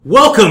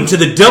Welcome to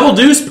the Double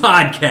Deuce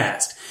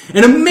Podcast,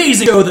 an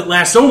amazing show that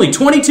lasts only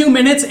 22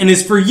 minutes and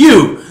is for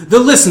you, the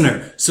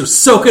listener, so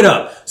soak it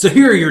up. So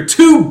here are your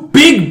two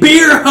big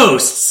beer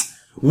hosts,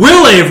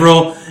 Will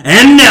Averill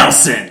and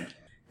Nelson.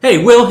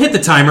 Hey, Will, hit the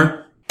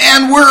timer.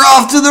 And we're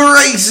off to the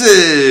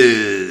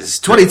races!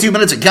 22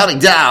 minutes of counting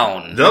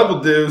down. Double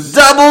Deuce.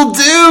 Double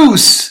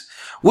Deuce!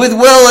 With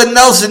Will and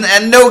Nelson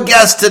and no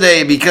guest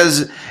today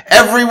because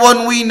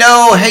everyone we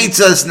know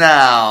hates us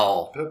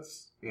now.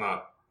 That's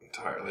not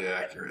entirely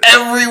accurate.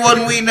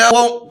 Everyone we know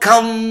won't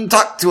come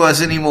talk to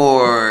us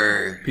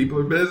anymore. People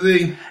are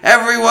busy.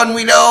 Everyone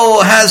we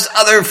know has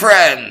other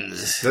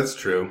friends. That's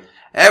true.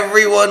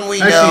 Everyone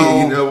we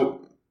Actually,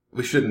 know...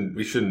 we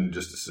shouldn't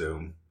just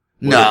assume.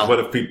 What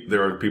if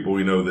there are people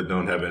we know that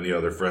don't have any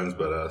other friends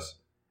but us?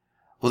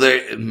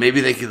 Well,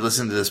 maybe they could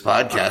listen to this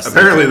podcast.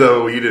 Apparently,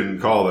 though, you didn't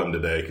call them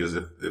today, because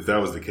if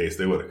that was the case,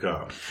 they would have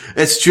come.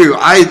 It's true.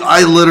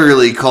 I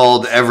literally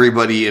called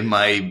everybody in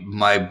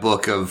my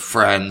book of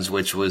friends,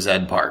 which was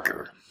Ed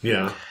Parker.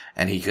 Yeah.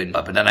 And he couldn't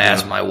up. And then I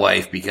asked my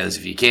wife, because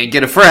if you can't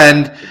get a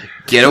friend,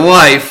 get a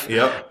wife.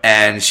 Yep.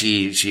 And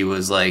she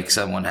was like,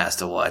 someone has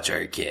to watch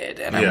our kid.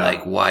 And I'm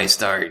like, why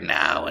start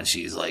now? And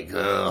she's like,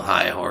 oh,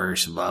 high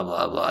horse, blah,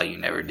 blah, blah. You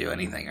never do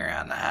anything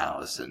around the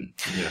house. And,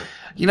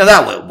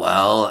 that went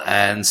well.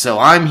 And so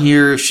I'm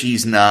here.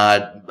 She's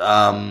not.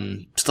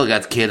 Still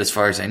got the kid as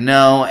far as I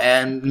know.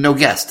 And no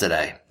guest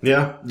today.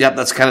 Yeah. Yep.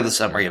 That's kind of the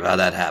summary of how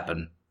that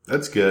happened.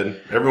 That's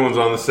good. Everyone's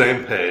on the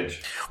same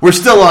page. We're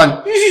still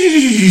on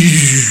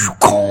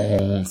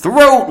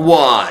Throat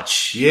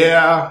Watch.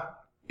 Yeah.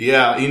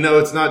 Yeah.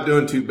 It's not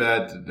doing too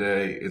bad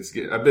today.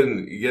 I've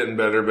been getting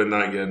better, but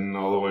not getting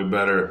all the way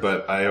better.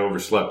 But I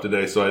overslept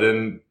today, so I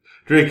didn't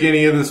drink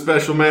any of the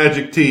special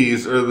magic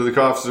teas or the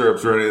cough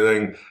syrups or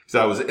anything, because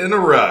I was in a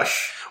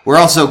rush. We're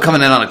also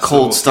coming in on a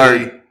cold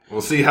start.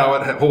 We'll see how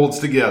it holds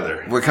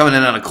together. We're coming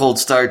in on a cold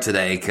start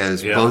today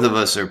because both of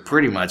us are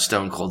pretty much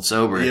stone cold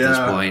sober at this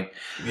point.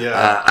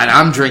 Yeah. And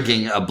I'm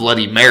drinking a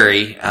Bloody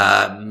Mary,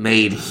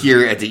 made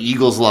here at the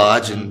Eagles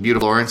Lodge in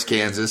beautiful Lawrence,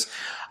 Kansas.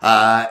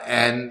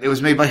 And it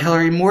was made by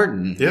Hillary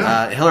Morton.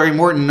 Yeah. Hillary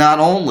Morton not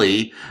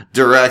only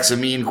directs a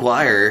mean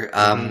choir,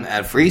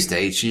 at Free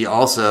State, she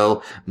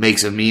also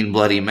makes a mean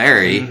Bloody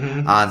Mary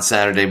on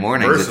Saturday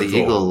mornings at the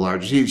Eagle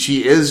Lodge.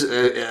 She is,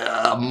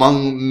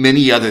 among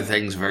many other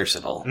things,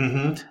 versatile.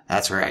 Mm-hmm.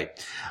 That's right.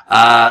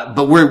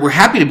 But we're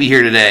happy to be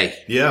here today.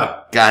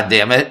 Yeah. God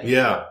damn it.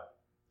 Yeah.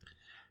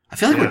 I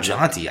feel like we're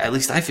jaunty. At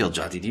least I feel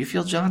jaunty. Do you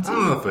feel jaunty? I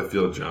don't know if I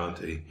feel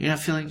jaunty. You're not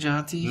feeling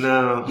jaunty?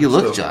 No. You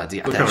look jaunty.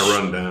 I kind of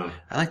run down.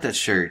 I like that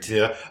shirt.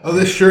 Yeah. Oh,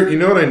 this shirt, you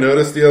know what I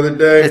noticed the other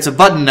day? It's a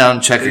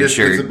button-down checkered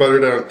shirt. It's a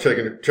button-down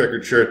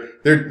checkered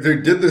shirt. They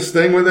did this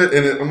thing with it,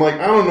 and I'm like,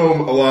 I don't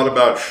know a lot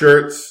about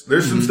shirts.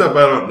 There's some stuff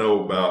I don't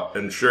know about,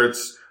 and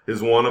shirts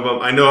is one of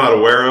them. I know how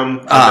to wear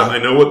them. I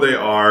know what they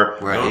are.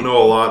 Right. I don't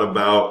know a lot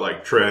about,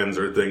 like, trends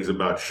or things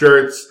about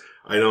shirts.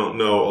 I don't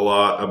know a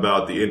lot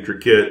about the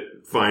intricate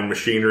fine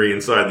machinery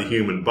inside the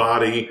human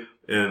body,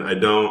 and I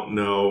don't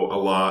know a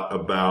lot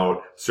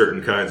about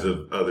certain kinds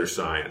of other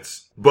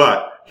science.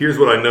 But here's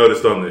what I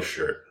noticed on this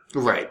shirt.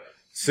 Right.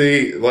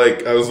 See,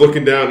 like, I was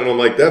looking down and I'm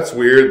like, that's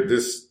weird.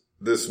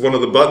 This one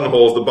of the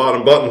buttonholes, the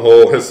bottom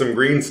buttonhole has some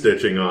green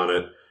stitching on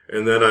it.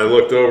 And then I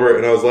looked over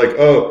and I was like,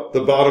 oh,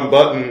 the bottom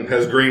button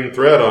has green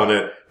thread on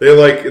it.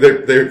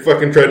 They're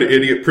fucking trying to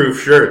idiot-proof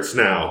shirts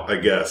now, I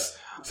guess.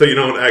 So you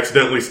don't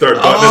accidentally start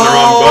buttoning the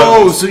wrong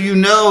buttons. Oh, so you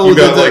know. You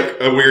got like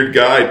a weird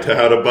guide to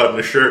how to button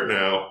a shirt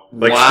now.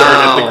 Like start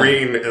at the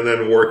green and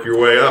then work your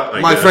way up, I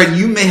guess. My friend,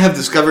 you may have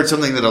discovered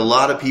something that a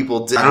lot of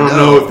people didn't know. I don't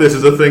know if this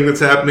is a thing that's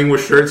happening with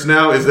shirts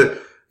now. Is it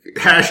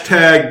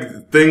hashtag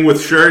thing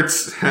with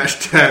shirts?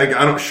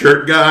 Hashtag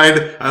shirt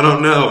guide? I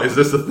don't know. Is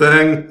this a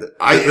thing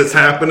that's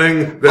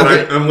happening that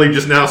I only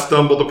just now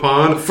stumbled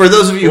upon? For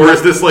those of you Or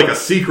is this like a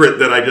secret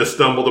that I just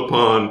stumbled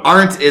upon?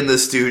 Aren't in the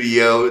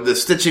studio, the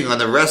stitching on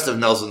the rest of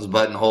Nelson's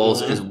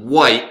buttonholes is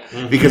white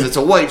because it's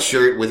a white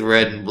shirt with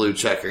red and blue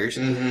checkers.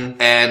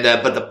 And,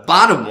 but the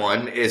bottom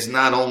one is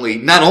not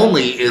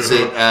only is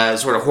it,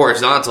 sort of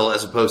horizontal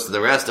as opposed to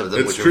the rest of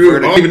them, it's which true. Are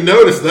vertical. I didn't even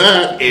notice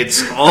that.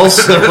 It's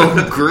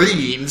also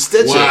green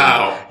stitching.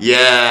 Wow.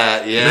 Yeah.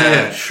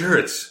 Man,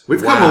 shirts.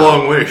 We've come a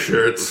long way,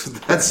 shirts.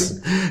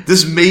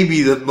 This may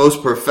be the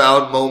most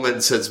profound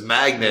moment since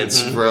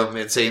Magnets from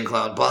Insane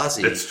Clown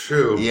Posse. It's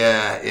true.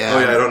 Yeah. Oh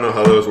yeah, I don't know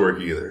how those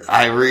work either.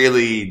 I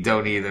really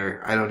don't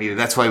either.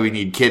 That's why we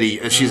need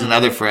Kitty. She's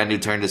another friend who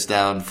turned us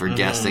down for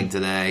guesting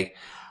today.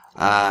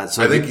 I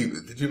think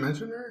did you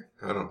mention her?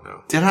 I don't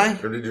know. Did I?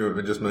 Or did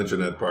you just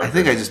mention Ed Parker? I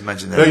think I just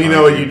mentioned that. No, you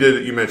know what you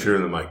did? You mentioned her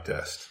in the mic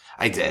test.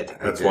 I did.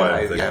 That's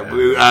why I'm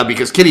thinking.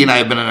 Because Kitty and I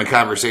have been in a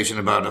conversation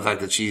about the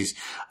fact that she's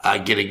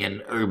getting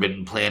an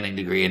urban planning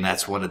degree, and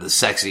that's one of the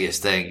sexiest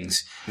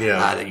things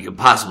that you could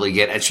possibly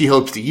get. And she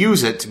hopes to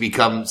use it to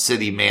become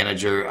city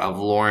manager of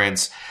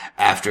Lawrence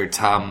after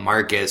Tom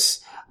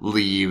Marcus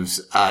leaves.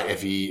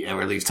 If he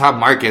ever leaves, Tom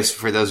Marcus,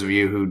 for those of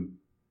you who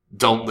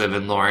don't live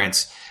in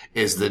Lawrence,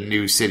 is the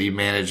new city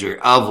manager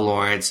of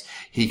Lawrence.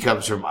 He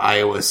comes from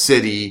Iowa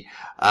City.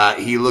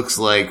 He looks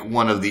like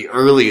one of the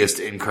earliest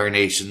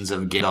incarnations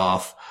of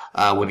Gandalf.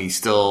 When he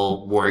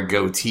still wore a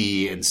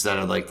goatee instead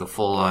of like the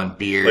full-on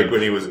beard. Like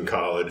when he was in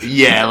college.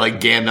 Yeah, like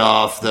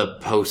Gandalf, the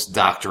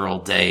post-doctoral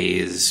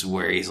days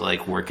where he's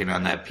like working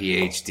on that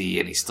PhD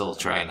and he's still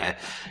trying to,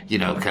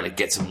 kind of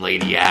get some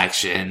lady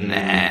action.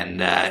 And,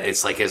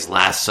 it's like his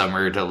last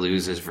summer to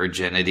lose his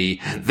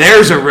virginity.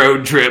 There's a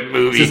road trip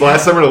movie. It's his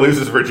last summer to lose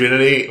his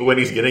virginity when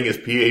he's getting his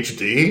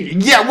PhD?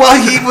 Yeah, well,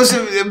 he was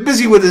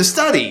busy with his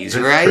studies,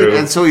 right? True.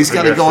 And so he's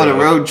got to go on a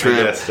road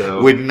trip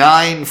with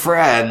 9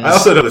 friends. I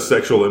also know the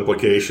sexual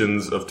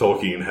implications of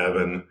Tolkien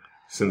Heaven,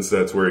 since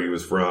that's where he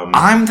was from.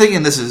 I'm thinking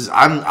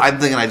I'm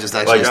thinking I just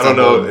actually I don't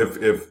know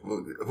if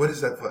what is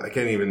that?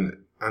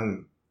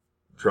 I'm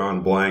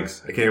drawing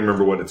blanks. I can't even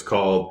remember what it's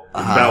called.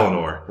 It's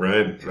Valinor,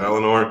 right?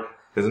 Valinor,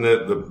 isn't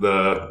it?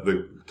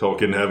 The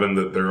Tolkien Heaven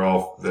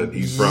that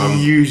he's from.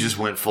 You just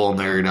went full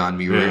nerd on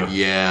me, right?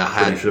 Yeah.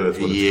 Pretty sure that's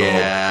what it's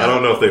called. I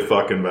don't know if they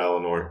fuck in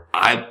Valinor.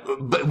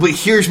 But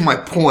here's my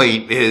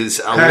point is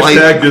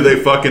do they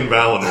fuck in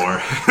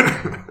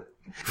Valinor?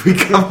 We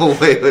come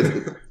away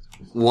with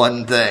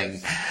one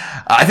thing.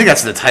 I think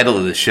that's the title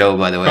of the show,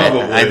 by the way.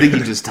 Probably. I think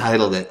you just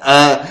titled it.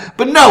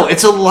 But no,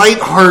 it's a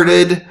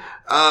lighthearted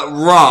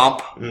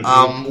romp,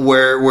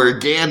 where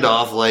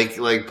Gandalf, like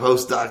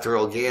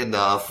postdoctoral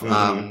Gandalf,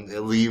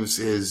 leaves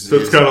his. So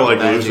it's kind of like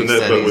losing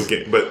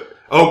it, but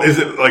is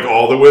it like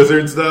all the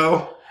wizards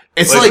though?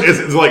 It's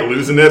it's like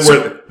losing it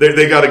where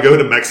they got to go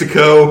to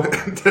Mexico.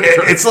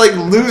 It's like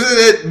losing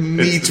it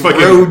meets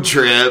road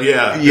trip.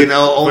 Yeah,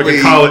 only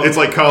like college. It's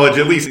like college.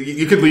 At least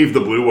you could leave the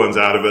blue ones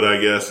out of it,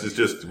 I guess. It's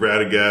just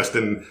Radagast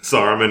and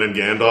Saruman and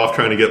Gandalf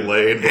trying to get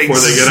laid before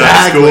they get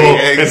out of school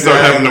and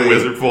start having the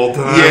wizard full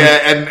time.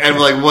 Yeah, and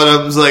like one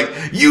of them's like,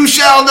 "You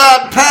shall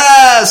not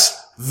pass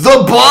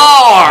the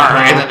bar,"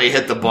 and then they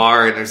hit the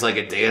bar and there's like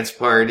a dance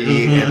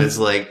party and it's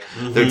like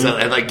and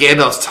like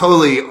Gandalf's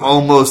totally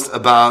almost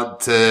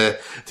about to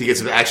get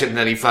some action, and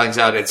then he finds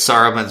out it's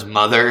Saruman's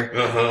mother,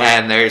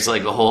 and there's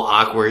like a whole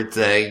awkward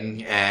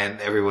thing,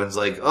 and everyone's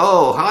like,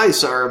 "Oh, hi,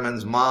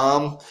 Saruman's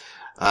mom."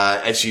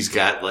 And she's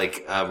got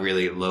like a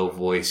really low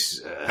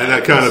voice, and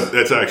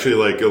that's actually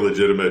like a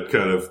legitimate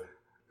kind of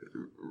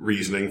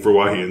reasoning for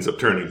why he ends up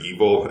turning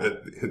evil.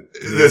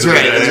 That's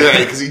right,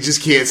 because he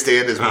just can't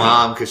stand his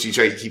mom because he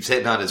keeps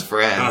hitting on his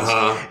friends.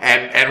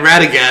 And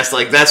Radagast,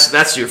 like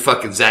that's your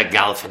fucking Zach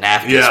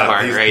Galifianakis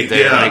part right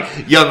there. Yeah.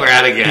 Like young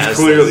Radagast, he's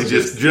clearly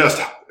just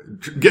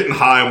getting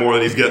high more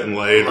than he's getting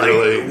laid. Like,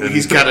 really, and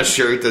he's got a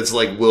shirt that's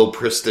like will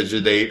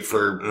prestigitate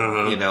for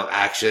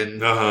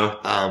action.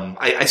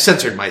 I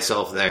censored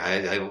myself there.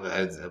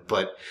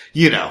 But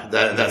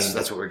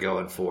that's what we're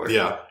going for.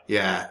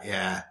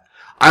 Yeah.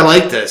 I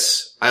like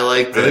this. I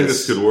think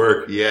this could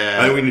work. Yeah.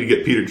 I think we need to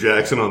get Peter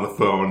Jackson on the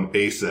phone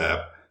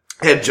ASAP.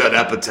 And Judd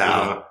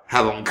Apatow.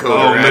 Have him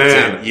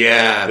co-direct it.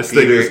 Yeah. This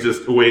thing is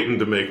just waiting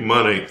to make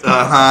money.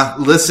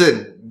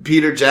 Listen,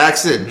 Peter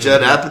Jackson,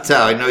 Judd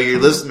Apatow, I know your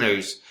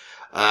listeners.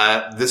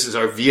 This is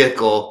our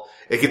vehicle.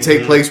 It can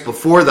take place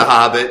before The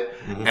Hobbit.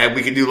 And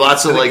we can do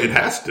lots of like. It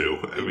has to.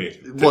 I mean,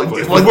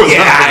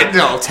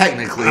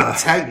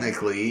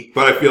 technically.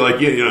 But I feel like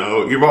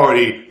you've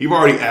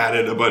already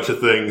added a bunch of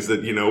things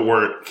that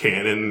weren't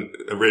canon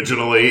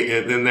originally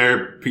in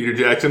there. Peter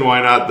Jackson,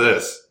 why not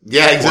this?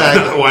 Yeah,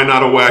 exactly. Why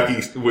not a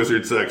wacky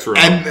wizard sex romp?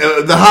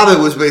 And The Hobbit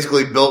was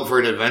basically built for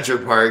an adventure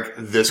park.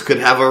 This could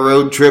have a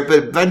road trip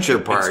adventure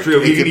park. It's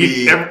true.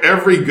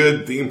 Every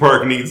good theme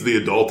park needs the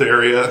adult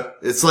area.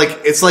 It's like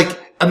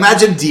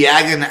imagine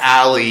Diagon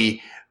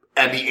Alley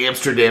and the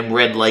Amsterdam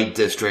red light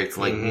district,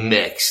 like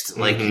mixed,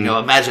 like,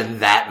 imagine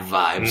that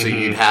vibe. So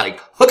you'd have like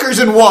hookers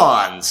and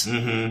wands, I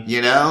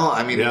mean,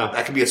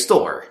 that could be a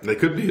store. They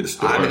could be a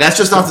store. I mean, that's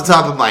just off the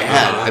top of my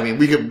head. I mean,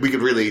 we could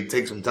really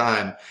take some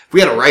time. If we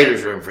had a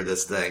writer's room for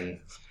this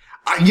thing,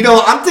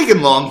 I'm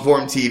thinking long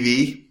form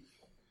TV.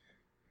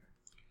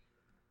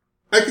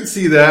 I can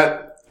see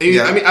that.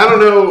 I mean, I don't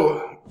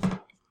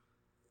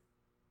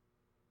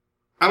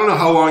know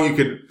how long you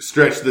could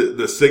stretch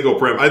the single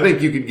prem. I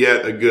think you could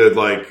get a good,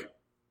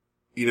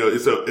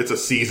 it's a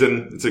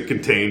season. It's a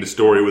contained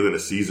story within a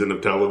season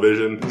of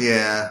television.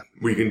 Yeah.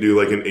 We can do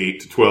like an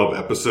 8 to 12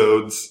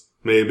 episodes,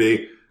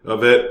 maybe,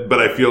 of it. But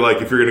I feel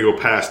like if you're going to go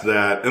past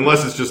that,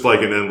 unless it's just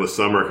like an endless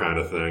summer kind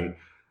of thing.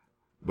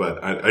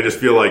 But I just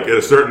feel like at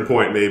a certain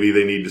point, maybe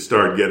they need to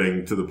start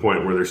getting to the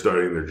point where they're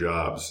starting their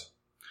jobs.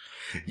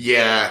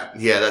 Yeah,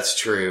 that's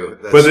true.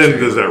 But then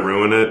does that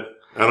ruin it?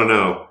 I don't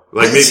know.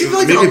 Maybe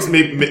it's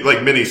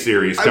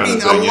mini-series kind of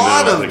thing. I mean, a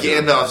lot of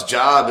Gandalf's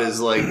job is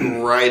like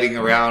riding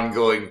around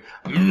going,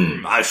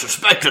 I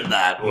suspected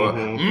that, or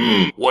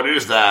what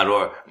is that,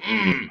 or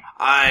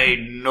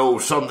I know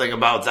something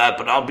about that,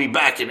 but I'll be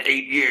back in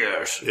 8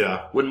 years.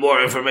 Yeah. With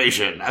more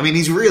information. I mean,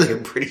 he's really a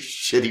pretty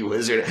shitty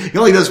wizard. He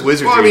only does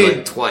wizardry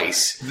like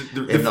twice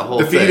in the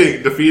whole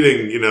thing.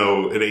 Defeating,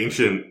 an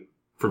ancient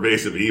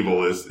pervasive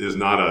evil is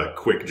not a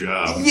quick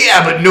job.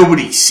 Yeah, but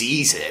nobody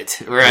sees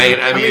it, right?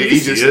 Yeah. I mean,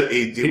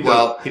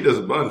 he does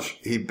a bunch.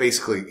 He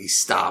basically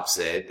stops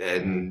it,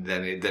 and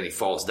then he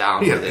falls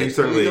down Yeah, with it. he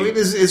certainly. I mean,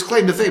 his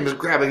claim to fame is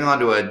grabbing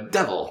onto a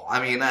devil.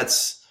 I mean,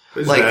 that's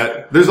There's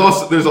that. There's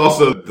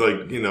also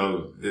like, you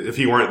know, if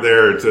he weren't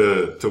there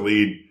to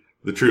lead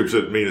the troops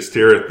at Minas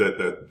Tirith,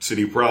 that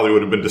city probably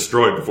would have been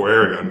destroyed before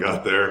Aragorn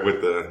got there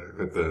with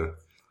the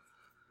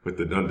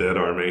undead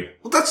army.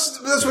 Well,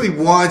 that's what he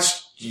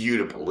wants you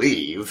to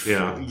believe.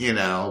 Yeah. You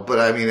know, but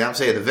I mean, I'm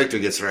saying the victor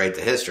gets to write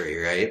the history,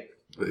 right?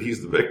 But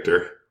he's the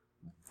victor.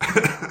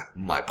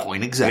 My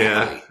point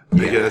exactly.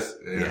 I guess.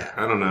 Yeah.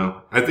 I don't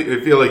know. I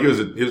feel like it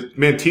was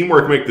man,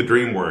 teamwork make the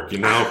dream work, you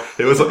know?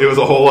 It was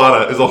a whole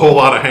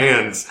lot of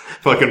hands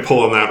fucking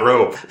pulling that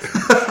rope.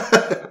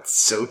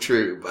 So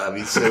true,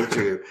 Bobby. So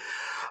true.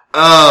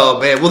 Oh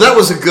man. Well, that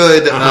was a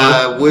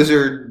good,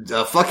 wizard,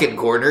 fucking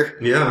corner.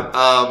 Yeah.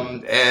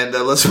 And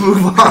let's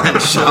move on,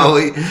 shall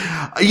we?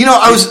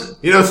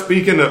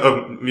 Speaking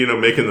of,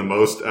 making the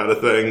most out of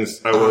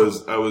things, I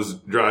was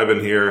driving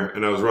here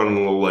and I was running a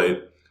little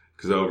late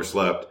because I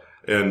overslept.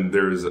 And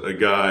there's a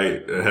guy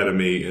ahead of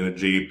me in a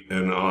Jeep,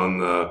 and on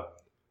the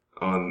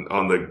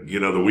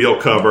the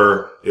wheel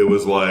cover, it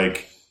was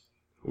like,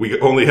 we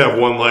only have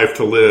one life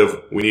to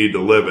live, we need to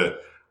live it.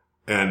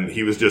 And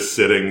he was just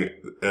sitting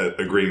at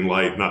a green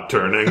light, not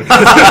turning. And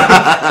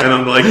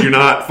I'm like, you're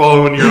not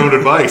following your own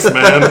advice,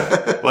 man.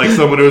 Like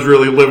someone who's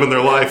really living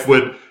their life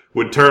would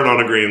turn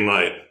on a green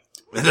light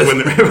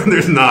when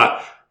there's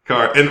not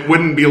car, and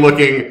wouldn't be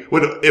looking,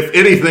 if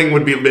anything,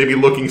 would be maybe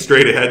looking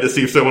straight ahead to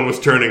see if someone was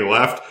turning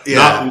left.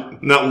 Yeah.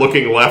 Not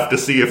looking left to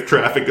see if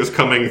traffic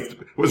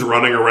was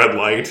running a red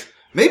light.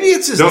 Maybe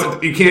it's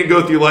just... You can't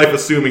go through life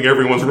assuming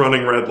everyone's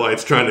running red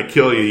lights trying to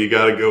kill you. You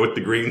gotta go with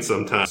the green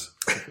sometimes.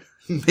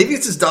 Maybe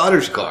it's his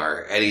daughter's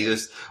car, and he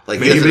just, he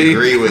doesn't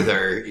agree with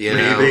her, you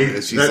know? Maybe.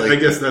 I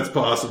guess that's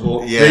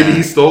possible. Yeah. Maybe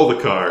he stole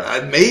the car.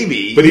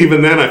 Maybe. But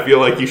even then, I feel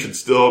like you should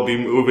still be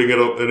moving at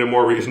a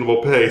more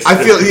reasonable pace.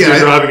 You're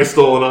driving a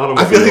stolen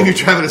automobile. I feel like if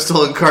you're driving a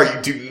stolen car,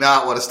 you do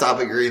not want to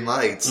stop at green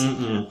lights.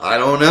 I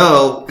don't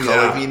know.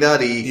 Calling me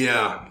nutty.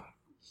 Yeah.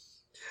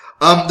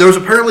 There was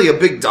apparently a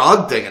big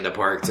dog thing in the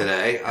park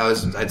today.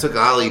 I took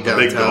Ollie downtown.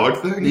 A big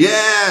dog thing? Yeah,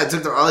 I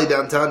took Ollie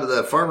downtown to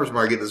the farmer's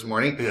market this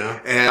morning. Yeah.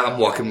 And I'm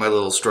walking my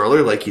little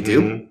stroller like you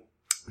do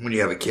when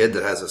you have a kid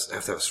that have to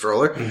have a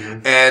stroller.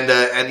 And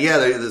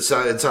in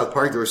South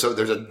Park there's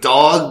a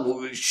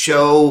dog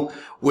show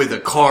with a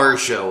car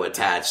show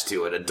attached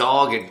to it. A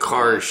dog and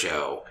car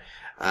show,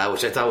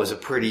 which I thought was a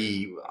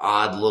pretty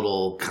odd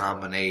little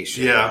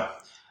combination. Yeah.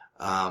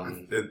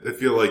 I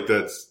feel like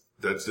that's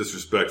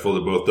disrespectful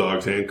to both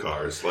dogs and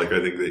cars. Like, I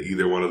think that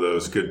either one of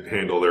those could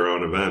handle their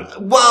own event.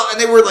 Well,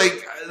 and they were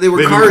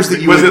cars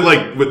that you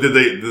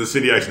did the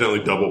city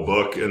accidentally double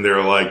book and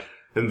they're like,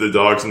 and the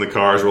dogs and the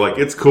cars were like,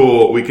 it's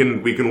cool, we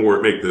can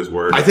make this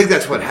work. I think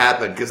that's what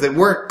happened, because they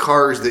weren't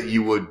cars that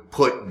you would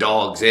put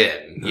dogs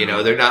in. You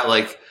know, they're not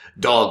like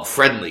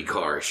dog-friendly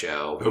car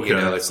show. Okay. You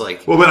know, it's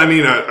like... Well, but I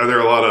mean, are there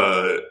a lot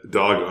of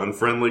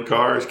dog-unfriendly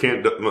cars?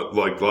 Can't,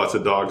 lots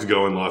of dogs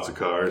go in lots of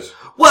cars?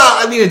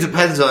 Well, I mean, it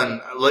depends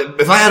on...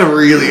 if I had a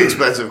really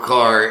expensive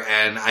car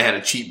and I had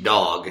a cheap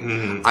dog,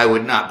 I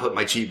would not put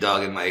my cheap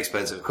dog in my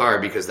expensive car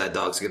because that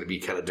dog's going to be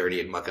kind of dirty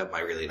and muck up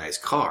my really nice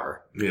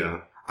car. Yeah.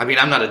 I mean,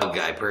 I'm not a dog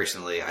guy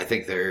personally. I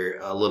think they're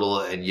a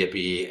little and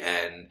yippy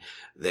and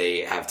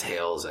they have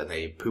tails and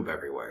they poop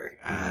everywhere.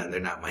 They're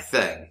not my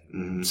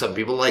thing. Some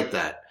people like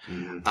that.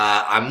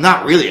 I'm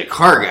not really a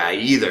car guy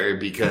either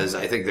because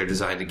I think they're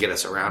designed to get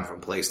us around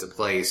from place to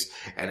place.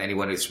 And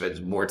anyone who spends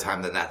more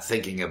time than that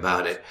thinking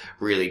about it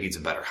really needs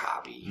a better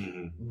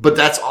hobby. But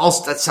that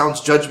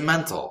sounds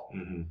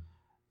judgmental.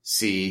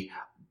 See,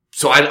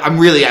 so I'm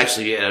really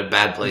actually in a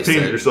bad place to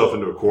yourself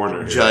into a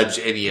corner judge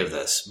any of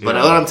this. But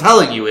what I'm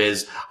telling you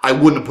is I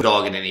wouldn't put a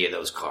dog in any of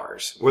those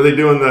cars. Were they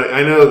doing that?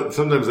 I know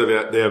sometimes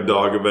they have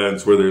dog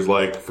events where there's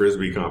like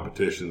frisbee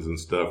competitions and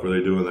stuff. Were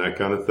they doing that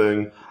kind of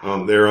thing?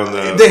 They're on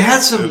the... They had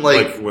some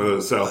like one of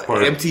the South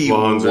Park empty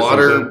lawns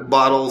water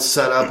bottles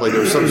set up. Like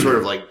there was some sort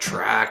of like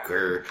track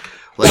or...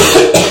 like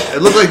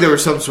it looked like there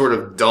was some sort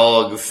of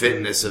dog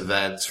fitness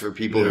events for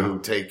people who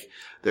take...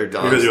 their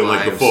dogs' lives. Doing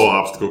like the full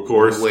obstacle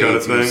course kind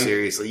of thing.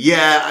 Seriously,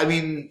 yeah. I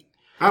mean,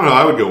 I don't know.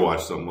 I would go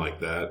watch something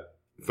like that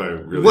if I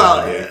really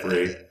had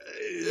free.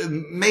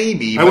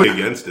 Maybe I would be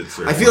against it.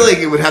 Certainly. I feel like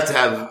it would have to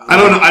have. I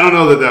don't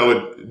know that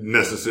would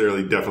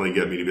necessarily definitely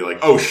get me to be like,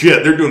 oh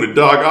shit, they're doing a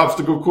dog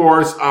obstacle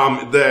course.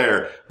 I'm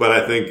there, but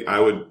I think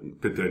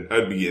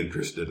I'd be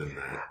interested in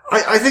that.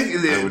 I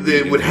think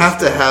they would have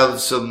to have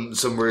some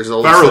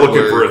results. If I were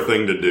looking for a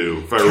thing to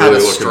do, if I were really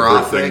looking for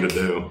a thing to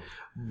do,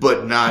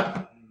 but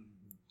not.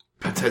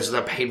 Potentially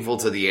not painful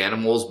to the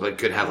animals, but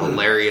could have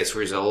hilarious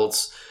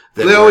results.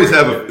 They always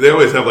have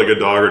like a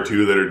dog or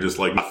two that are just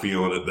like not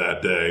feeling it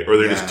that day, or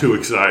they're just too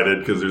excited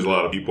because there's a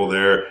lot of people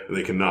there and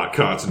they cannot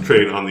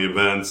concentrate on the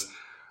events.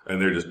 and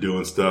they're just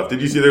doing stuff.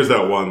 Did you see there's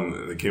that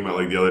one that came out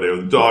like the other day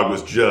where the dog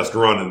was just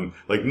running,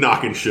 like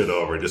knocking shit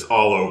over, just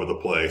all over the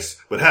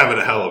place, but having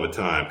a hell of a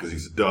time because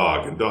he's a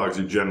dog, and dogs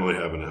are generally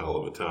having a hell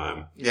of a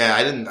time. Yeah,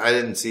 I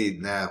didn't see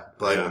that,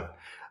 but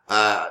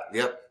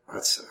yep,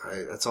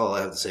 that's all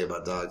I have to say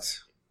about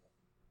dogs.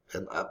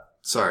 And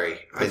sorry,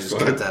 I just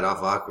cut that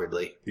off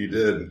awkwardly. You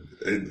did.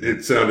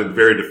 It sounded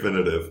very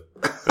definitive,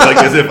 like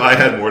as if I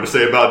had more to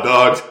say about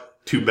dogs.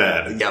 Too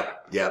bad.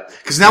 Yep.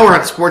 Because now we're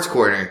on Sports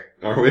Corner.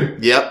 Are we?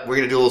 Yep, we're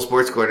going to do a little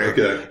Sports Corner.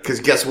 Okay. Because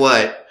guess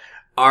what?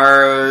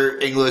 Our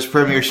English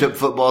Premiership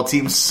football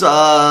team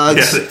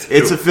sucks. Yeah,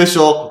 it's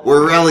official.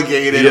 We're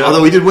relegated. Yeah.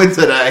 Although we did win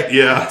today.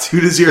 Yeah.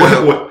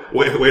 2-0.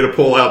 Way to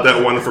pull out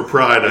that one for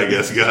pride, I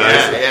guess,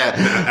 guys. Yeah.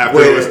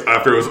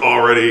 After it was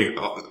already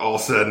all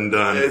said and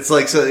done. It's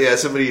like,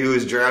 somebody who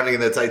is drowning in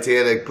the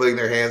Titanic, putting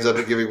their hands up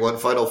and giving one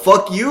final,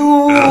 fuck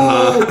you!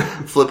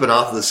 Flipping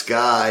off the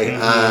sky.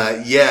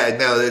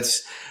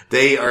 Mm-hmm.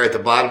 They are at the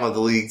bottom of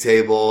the league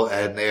table,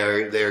 and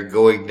they're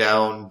going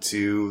down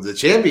to the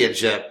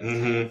championship.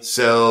 Mm-hmm.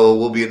 So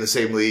we'll be in the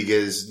same league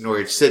as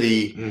Norwich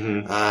City,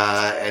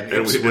 and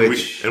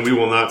Ipswich. And we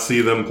will not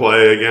see them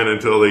play again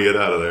until they get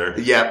out of there.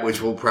 Yeah,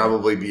 which will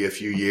probably be a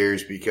few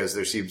years because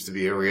there seems to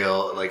be a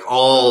real, like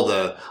all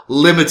the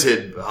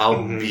limited,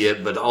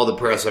 albeit, but all the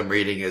press I'm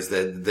reading is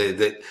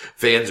that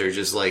fans are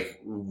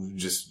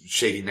just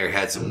shaking their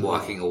heads and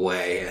walking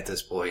away at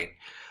this point.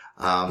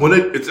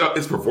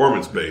 It's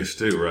performance based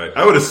too, right?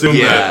 I would assume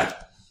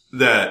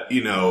that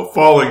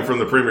falling from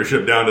the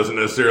Premiership down doesn't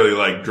necessarily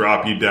like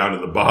drop you down to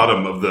the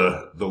bottom of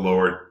the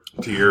lower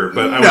tier,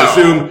 but I would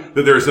assume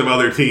that there are some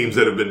other teams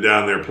that have been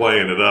down there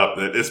playing it up.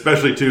 That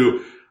especially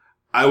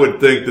I would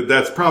think that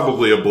that's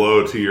probably a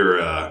blow to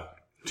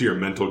your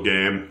mental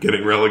game,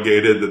 getting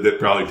relegated. That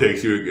probably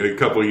takes you a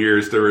couple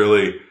years to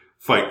really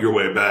fight your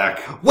way back.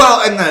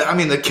 Well,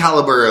 and the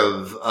caliber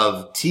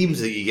of teams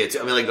that you get to,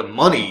 the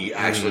money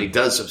actually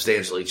does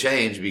substantially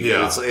change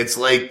because it's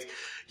like,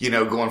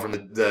 going from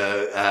is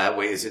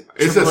it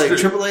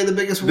AAA the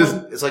biggest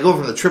one? It's like going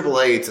from the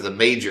AAA to the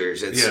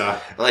majors. It's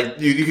like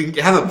you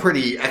can have a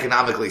pretty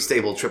economically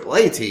stable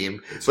AAA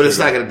team, but it's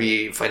not going to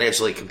be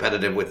financially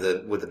competitive with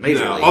the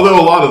major league.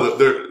 Although a lot of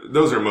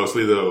those are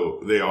mostly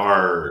though, they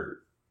are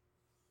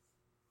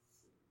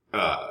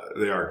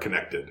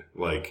connected.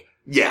 Like,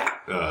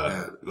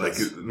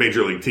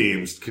 major league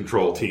teams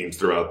control teams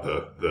throughout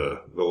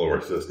the lower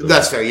system.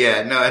 That's fair,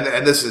 yeah. No,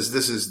 and this is so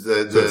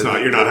it's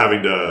not, you're not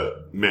having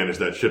to manage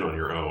that shit on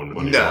your own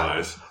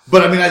money-wise.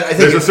 But I think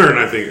there's a certain,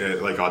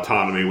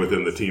 autonomy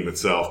within the team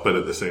itself, but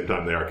at the same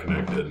time they are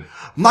connected.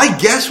 My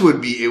guess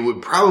would be it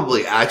would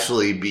probably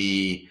actually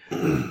be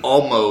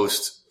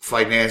almost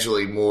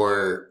financially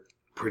more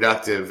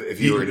productive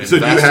if you were an investor.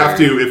 So do you have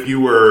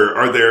to,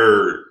 are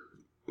there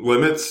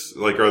limits?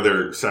 Like, are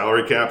there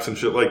salary caps and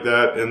shit like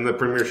that in the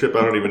Premiership?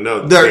 I don't even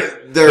know.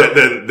 That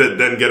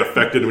then get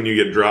affected when you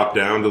get dropped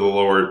down to the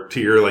lower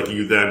tier. Like,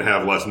 you then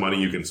have less money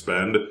you can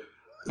spend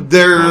on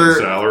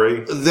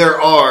salary.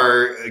 There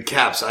are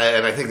caps,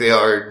 and I think they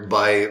are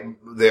by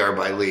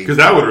league. Because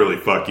that would really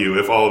fuck you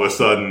if all of a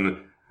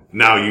sudden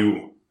now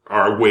you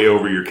are way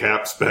over your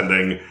cap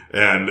spending,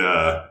 and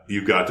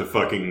you've got to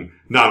fucking,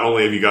 not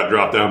only have you got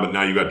dropped down, but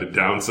now you got to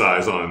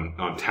downsize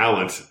on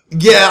talent.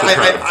 Yeah,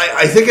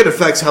 I think it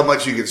affects how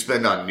much you can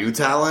spend on new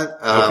talent.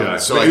 Okay.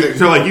 So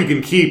you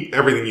can keep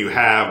everything you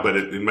have, but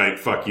it might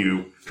fuck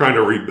you trying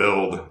to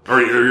rebuild,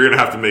 or you're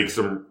gonna have to make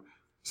some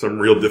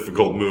real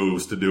difficult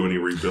moves to do any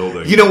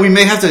rebuilding. We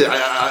may have to.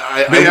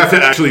 I have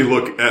to actually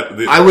look at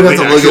the. I would have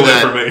to look at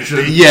that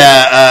information.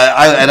 Yeah,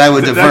 I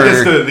would defer.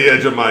 That gets to the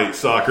edge of my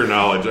soccer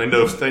knowledge. I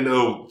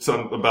know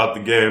some about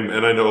the game,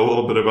 and I know a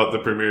little bit about the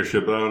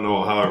Premiership, but I don't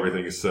know how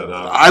everything is set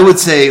up. I would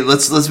say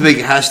let's make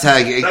a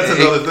hashtag. That's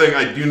another thing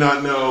I do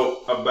not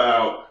know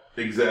about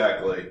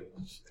exactly.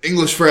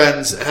 English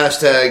friends,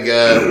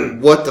 hashtag.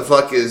 What the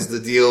fuck is the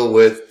deal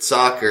with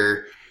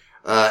soccer?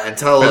 And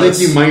tell us. I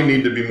think you might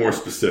need to be more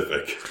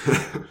specific.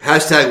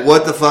 Hashtag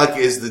what the fuck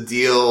is the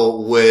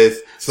deal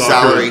with soccer,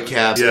 salary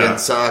caps in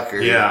soccer?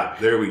 Yeah,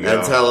 there we go.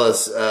 And tell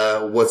us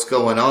what's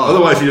going on.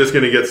 Otherwise, you're just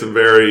going to get some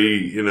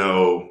very,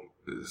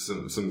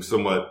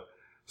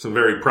 some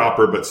very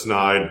proper but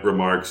snide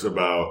remarks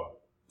about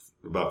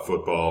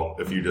football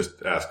if you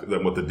just ask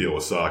them what the deal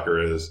with soccer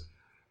is.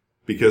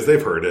 Because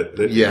they've heard it.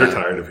 They're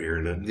tired of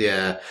hearing it.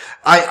 Yeah.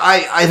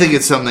 I think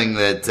it's something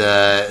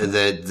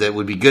that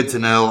would be good to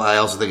know. I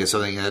also think it's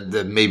something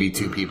that maybe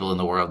 2 people in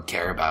the world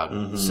care about.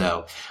 Mm-hmm.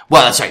 So,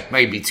 that's right.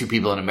 Maybe 2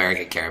 people in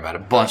America care about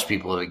it. A bunch of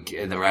people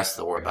in the rest of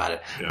the world about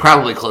it. Yeah.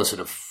 Probably closer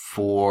to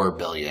 4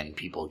 billion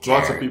people care.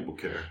 Lots of people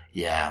care.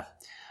 Yeah.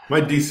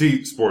 My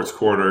DC Sports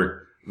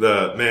Corner,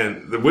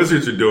 the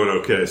Wizards are doing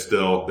okay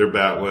still. They're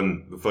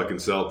battling the fucking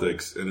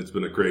Celtics, and it's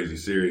been a crazy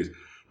series.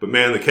 But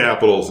man, the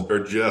Capitals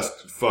are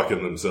just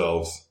fucking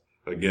themselves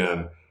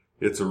again.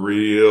 It's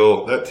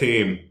that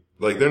team,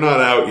 they're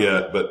not out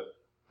yet, but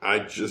I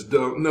just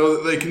don't know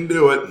that they can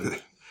do it.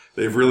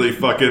 They've really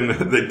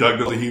they dug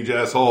the huge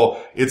ass hole.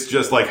 It's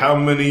just like, how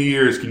many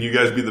years can you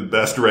guys be the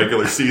best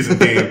regular season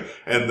team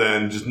and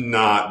then just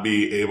not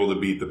be able to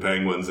beat the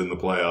Penguins in the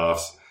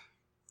playoffs?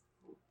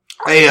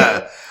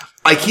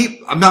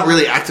 I'm not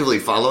really actively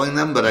following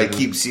them, but I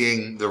keep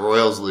seeing the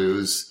Royals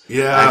lose.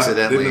 Yeah,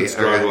 accidentally. They've been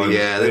struggling.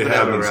 They've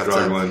been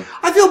struggling.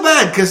 I feel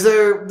bad because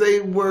they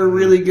were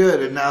really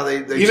good, and now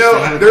they there's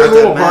a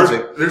little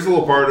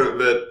part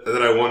of it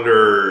that I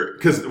wonder,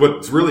 because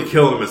what's really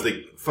killing them is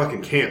they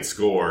fucking can't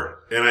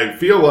score, and I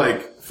feel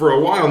like for a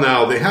while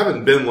now they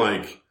haven't been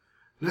like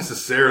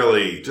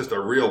necessarily just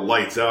a real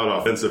lights out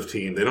offensive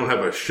team. They don't have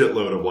a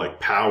shitload of like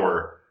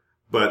power.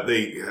 But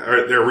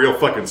they're real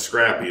fucking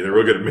scrappy. They're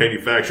real good at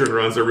manufacturing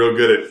runs. They're real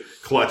good at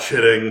clutch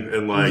hitting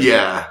and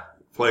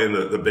playing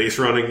the base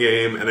running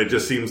game. And it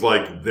just seems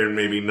like they're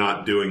maybe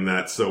not doing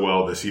that so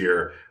well this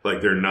year.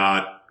 Like they're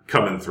not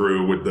coming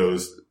through with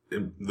those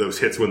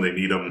hits when they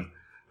need them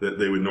that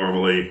they would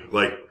normally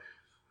like.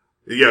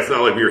 Yeah, it's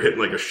not like we were hitting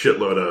like a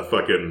shitload of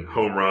fucking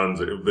home runs,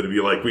 but it'd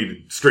be like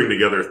we'd string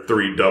together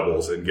 3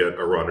 doubles and get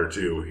a run or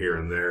 2 here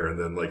and there, and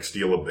then like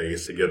steal a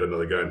base to get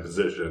another guy in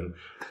position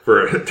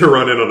to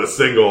run in on a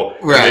single.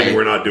 Right. Maybe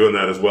we're not doing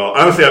that as well.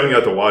 Honestly, I haven't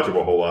got to watch them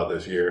a whole lot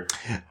this year.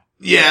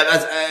 Yeah,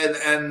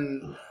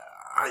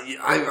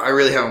 I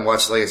really haven't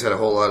watched, like I said, a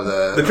whole lot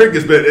of the trick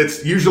has been,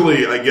 it's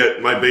usually I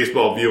get my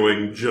baseball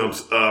viewing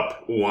jumps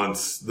up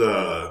once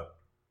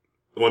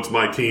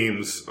my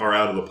teams are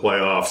out of the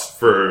playoffs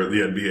for the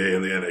NBA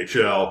and the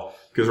NHL,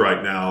 because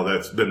right now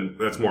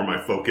that's more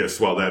my focus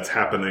while that's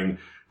happening.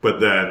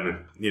 But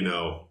then,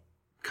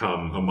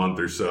 come a month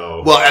or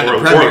so. Well, and the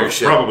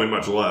Premiership. Or probably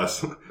much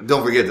less.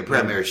 Don't forget the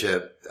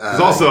Premiership. Because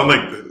also, I'm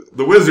like,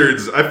 the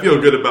Wizards, I feel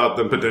good about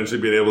them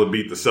potentially being able to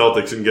beat the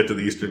Celtics and get to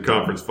the Eastern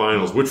Conference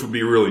Finals, which would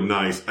be really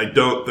nice. I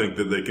don't think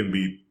that they can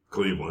beat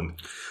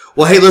Cleveland.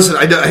 Well, hey, listen,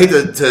 I hate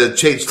to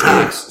change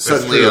topics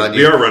suddenly on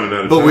you. We are running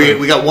out of time. But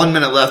we got 1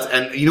 minute left,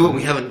 and you know what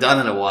we haven't done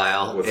in a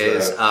while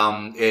is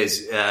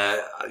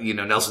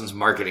Nelson's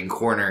marketing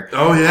corner.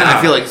 Oh yeah. And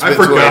I feel like it's been I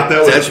forgot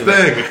that was a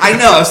thing. I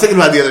know, I was thinking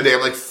about it the other day. I'm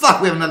like, fuck,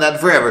 we haven't done that in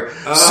forever.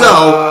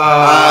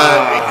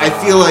 I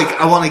feel like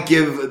I want to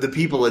give the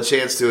people a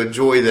chance to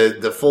enjoy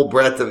the full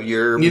breadth of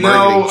your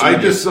marketing genius. I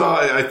just saw,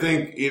 I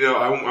think,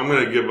 I'm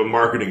going to give a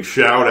marketing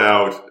shout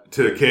out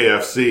to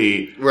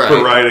KFC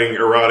for writing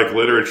erotic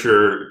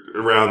literature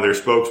around their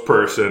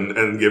spokesperson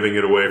and giving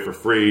it away for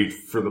free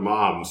for the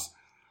moms.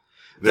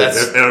 And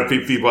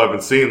if people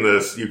haven't seen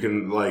this, you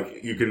can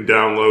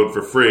download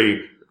for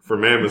free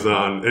from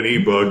Amazon an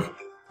ebook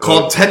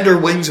called Tender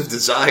Wings of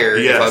Desire,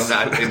 if I'm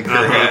not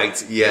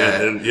incorrect.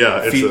 Yeah. And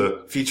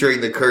it's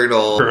featuring the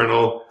Colonel.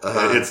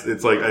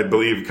 It's like, I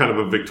believe, kind of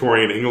a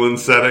Victorian England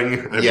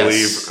setting. I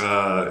believe,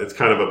 it's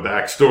kind of a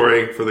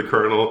backstory for the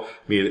Colonel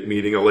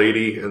meeting a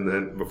lady and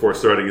then before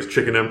starting his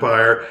chicken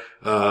empire.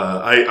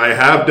 I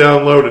have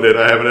downloaded it.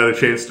 I haven't had a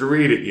chance to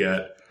read it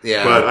yet.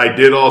 Yeah. But I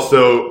did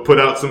also put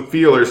out some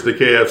feelers to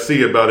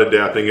KFC about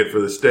adapting it for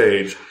the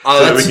stage so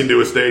that we can do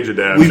a stage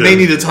adaptation. We may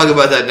need to talk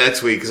about that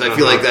next week because I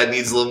feel like that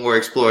needs a little more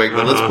exploring.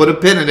 But let's put a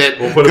pin in it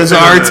because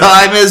our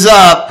time is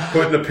up.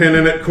 Putting a pin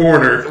in it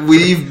corner.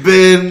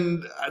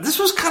 This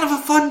was kind of a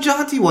fun,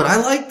 jaunty one. I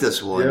like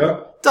this one.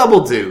 Yeah.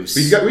 Double Deuce.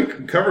 We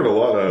covered a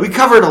lot of... We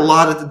covered a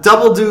lot of... The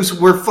Double Deuce,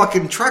 we're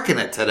fucking trucking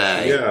it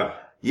today. Yeah.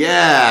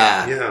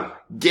 Yeah.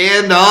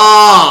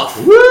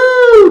 Gandalf.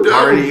 Woo!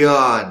 Party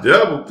on.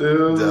 Double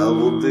Deuce.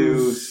 Double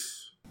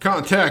Deuce.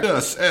 Contact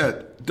us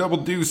at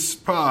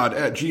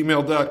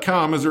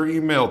doubledeucepod@gmail.com as our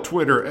email,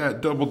 Twitter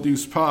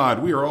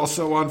 @doubledeucepod. We are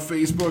also on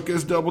Facebook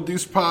as Double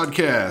Deuce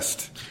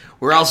Podcast.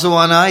 We're also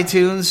on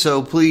iTunes,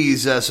 so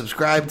please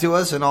subscribe to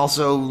us and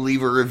also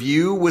leave a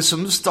review with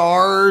some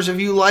stars if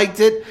you liked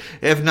it.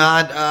 If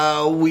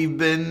not, we've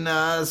been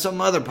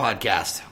some other podcast.